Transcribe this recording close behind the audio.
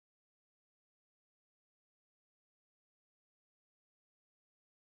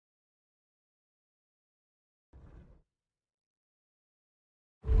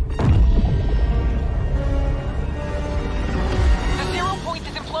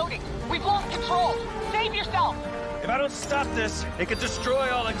control. Save yourself. If I don't stop this, it could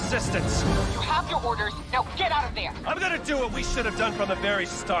destroy all existence. You have your orders. Now get out of there. I'm gonna do what we should have done from the very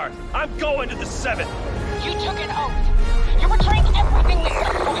start. I'm going to the 7th. You took an oath. You're betraying everything we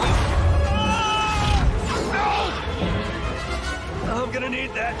stood for you. No! I'm gonna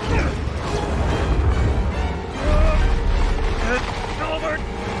need that. Over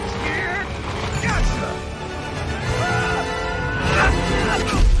here. Gotcha.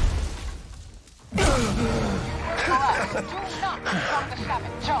 Correct. Do not become the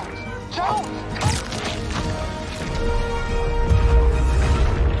 7th. Jones. Jones!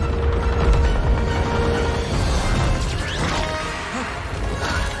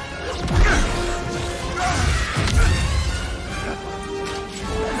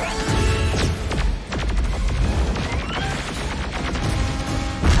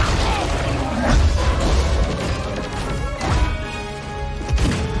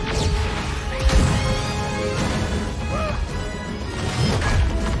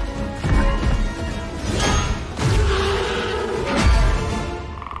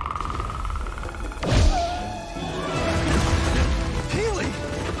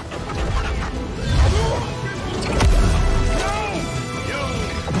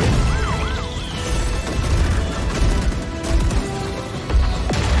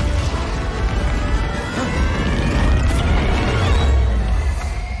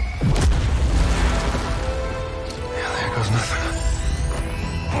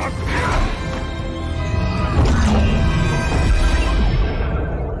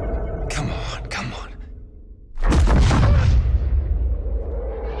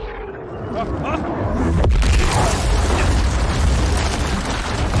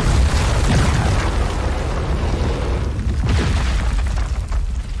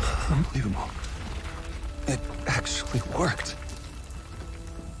 Unbelievable. It actually worked.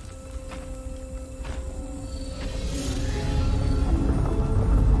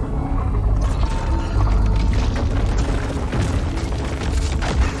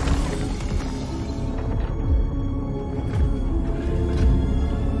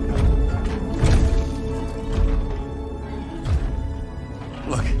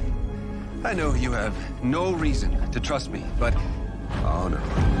 Look, I know you have no reason to trust me, but... Oh, no.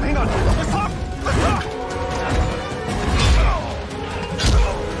 Hang on! Let's talk! Let's talk!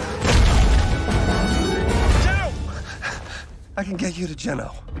 Geno! I can get you to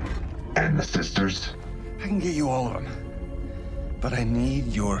Geno. And the sisters? I can get you all of them. But I need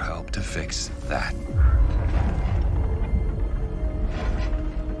your help to fix that.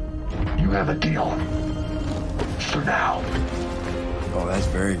 You have a deal. For now. Oh, that's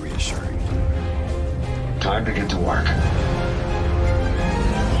very reassuring. Time to get to work.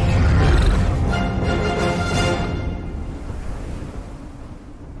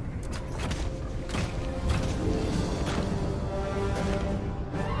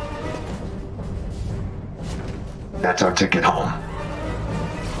 That's our ticket home.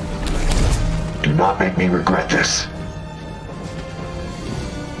 Do not make me regret this.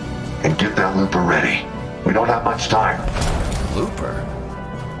 And get that looper ready. We don't have much time. Looper?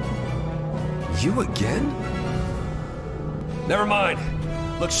 You again? Never mind.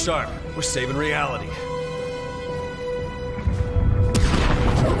 Look sharp. We're saving reality.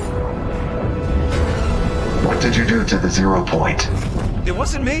 What did you do to the 0 point? It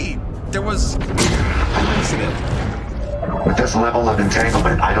wasn't me. There was an incident. With this level of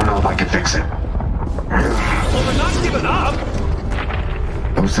entanglement, I don't know if I can fix it. Well, we're not giving up.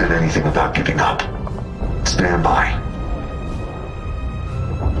 Who said anything about giving up? Stand by.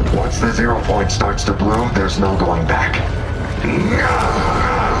 Once the 0 point starts to bloom, there's no going back.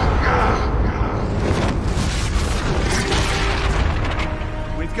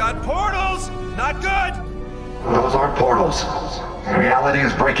 We've got portals! Not good! Those aren't portals. Reality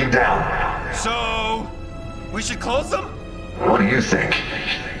is breaking down. So... we should close them? What do you think?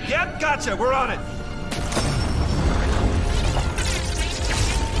 Yep, gotcha. We're on it.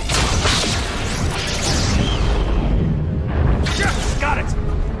 Yes, got it!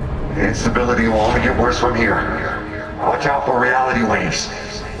 Instability will only get worse from here. Watch out for reality waves.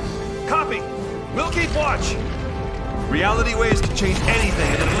 Copy. We'll keep watch. Reality waves can change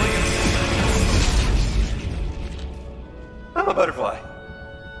anything in a million. I'm a butterfly.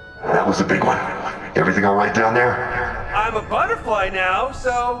 That was a big one. Everything all right down there? I'm a butterfly now,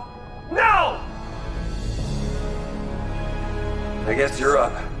 so... no! I guess you're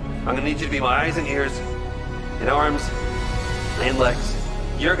up. I'm gonna need you to be my eyes and ears, and arms, and legs.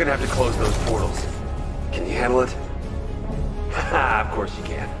 You're gonna have to close those portals. Can you handle it? Haha, of course you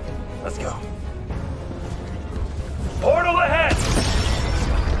can. Let's go. Portal ahead!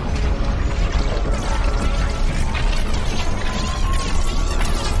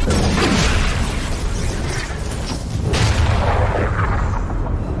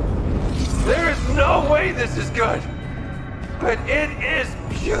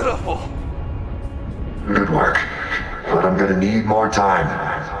 beautiful. Good work. But I'm gonna need more time.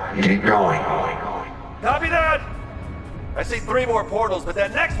 Keep going. Copy that! I see 3 more portals, but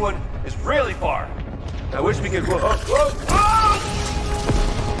that next one is really far. I wish we could... Whoa, whoa, whoa!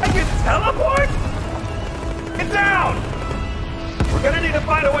 I can teleport? Get down! We're gonna need to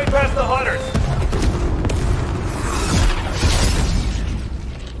find a way past the hunters.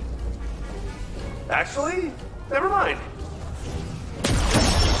 Actually, never mind.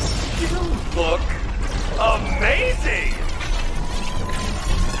 You look amazing!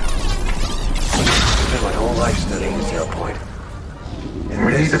 I've spent my whole life studying the 0 point.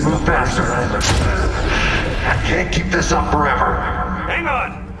 We need to move faster. I can't keep this up forever. Hang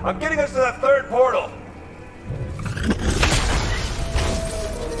on! I'm getting us to that 3rd portal.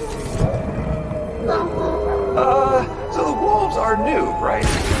 So the wolves are new, right?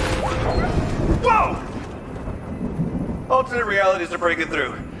 Whoa! Alternate realities are breaking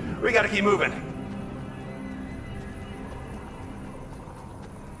through. We gotta keep moving.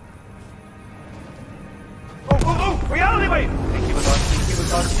 Oh! Reality wave! Sneaky with us, sneaky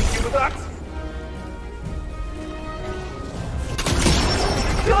with us, sneaky with us!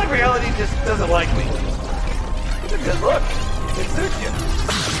 I feel like reality just doesn't like me. It's a good look. It suits you.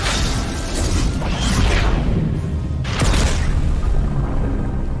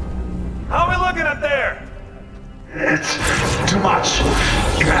 How are we looking up there? It's too much.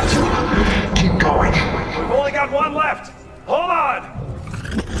 You have to keep going. We've only got 1 left. Hold on.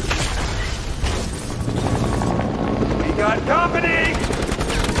 We got company.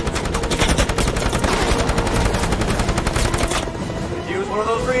 Could use one of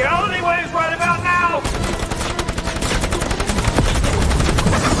those reality waves right about now.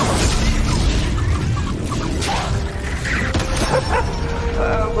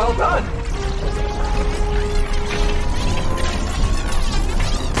 Well done.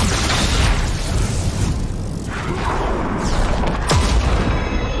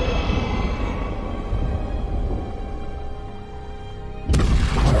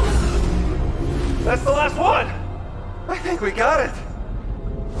 That's the last one! I think we got it!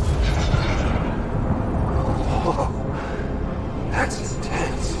 Whoa, that's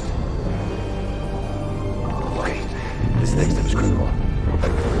intense. Okay, this next step is critical.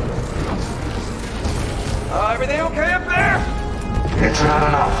 Everything okay up there? It's not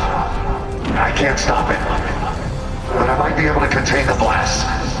enough. I can't stop it. But I might be able to contain the blast.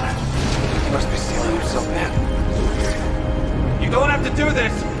 You must be sealing yourself in. You don't have to do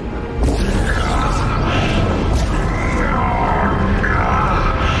this!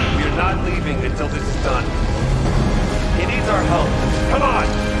 We're not leaving until this is done. He needs our help. Come on!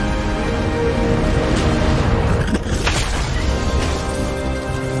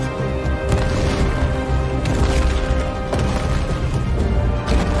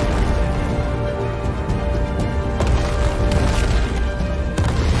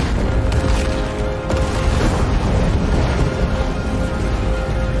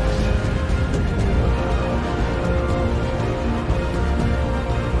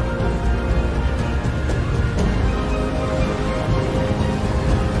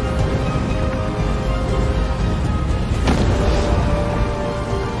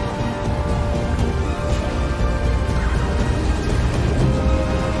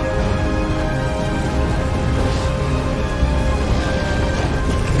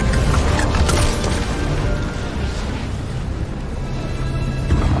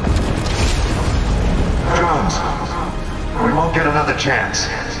 Get another chance.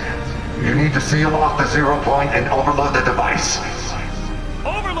 You need to seal off the 0 point and overload the device.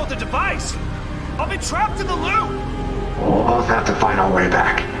 Overload the device? I'll be trapped in the loop! We'll both have to find our way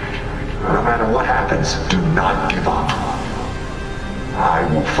back. No matter what happens, do not give up. I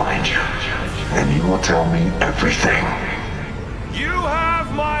will find you, and you will tell me everything. You have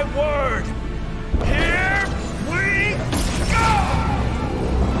my word! Here we go!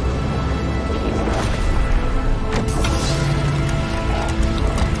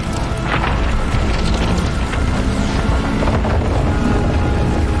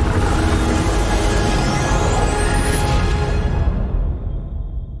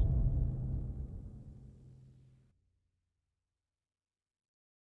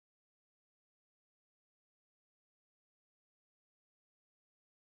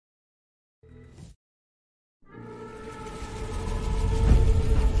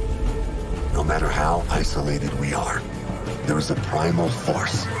 No matter how isolated we are, there is a primal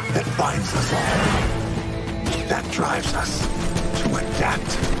force that binds us all. That drives us to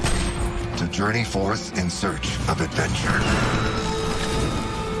adapt, to journey forth in search of adventure,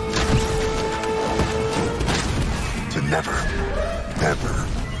 to never,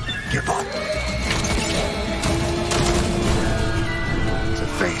 ever give up. To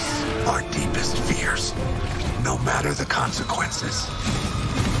face our deepest fears, no matter the consequences.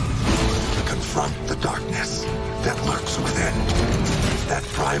 To confront the darkness that lurks within. That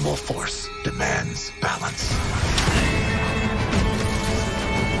primal force demands balance.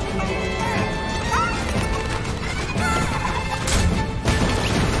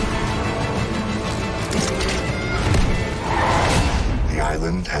 The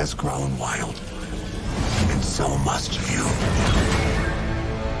island has grown wild, and so must you.